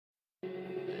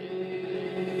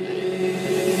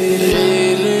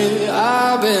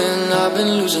I've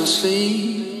been losing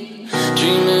sleep,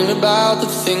 dreaming about the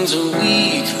things that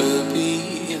we could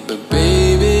be. But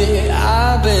baby,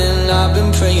 I've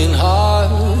been praying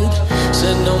hard.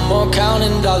 Said no more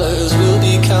counting dollars, we'll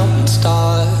be counting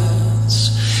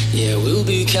stars. Yeah, we'll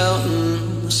be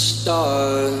counting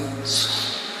stars.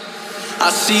 I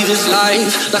see this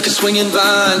life like a swinging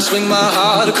vine, swing my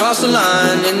heart across the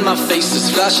line. In my face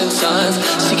is flashing signs,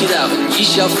 seek it out and ye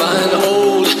shall find.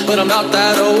 Old, but I'm not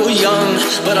that old. Young,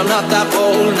 but I'm not that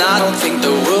bold. And I don't think the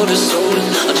world is sold,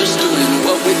 I'm just doing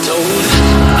what we're told.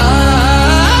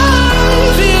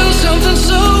 I feel something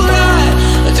so right,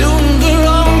 doing the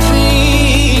wrong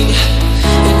thing.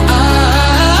 And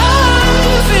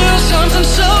I feel something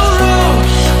so wrong,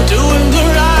 doing the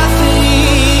right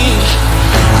thing.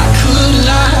 Couldn't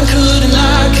lie.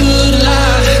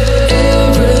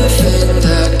 Everything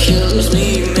that kills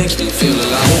me makes me feel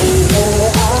alive.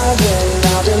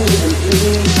 I've been living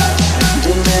free,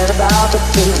 dreaming about the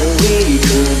things that we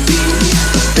could be.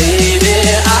 Baby,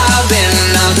 I've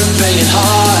been praying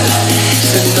hard.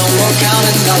 Said no more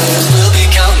counting dollars, we'll be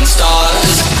counting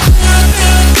stars.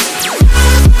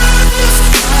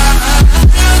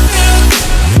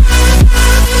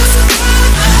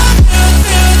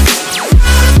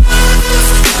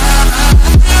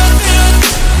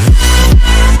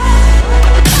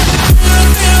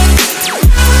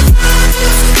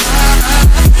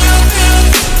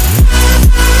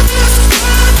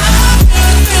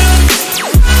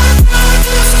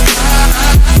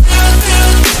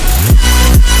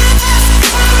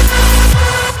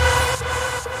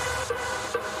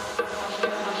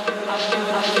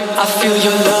 I feel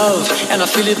your love, and I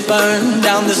feel it burn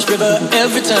down this river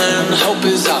every turn. Hope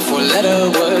is our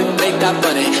four-letter word, make that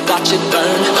money, watch it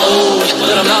burn. Old,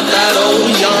 but I'm not that old.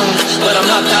 Young, but I'm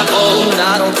not that old. And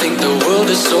I don't think the world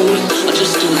is sold, I'm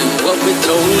just doing what we're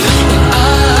told.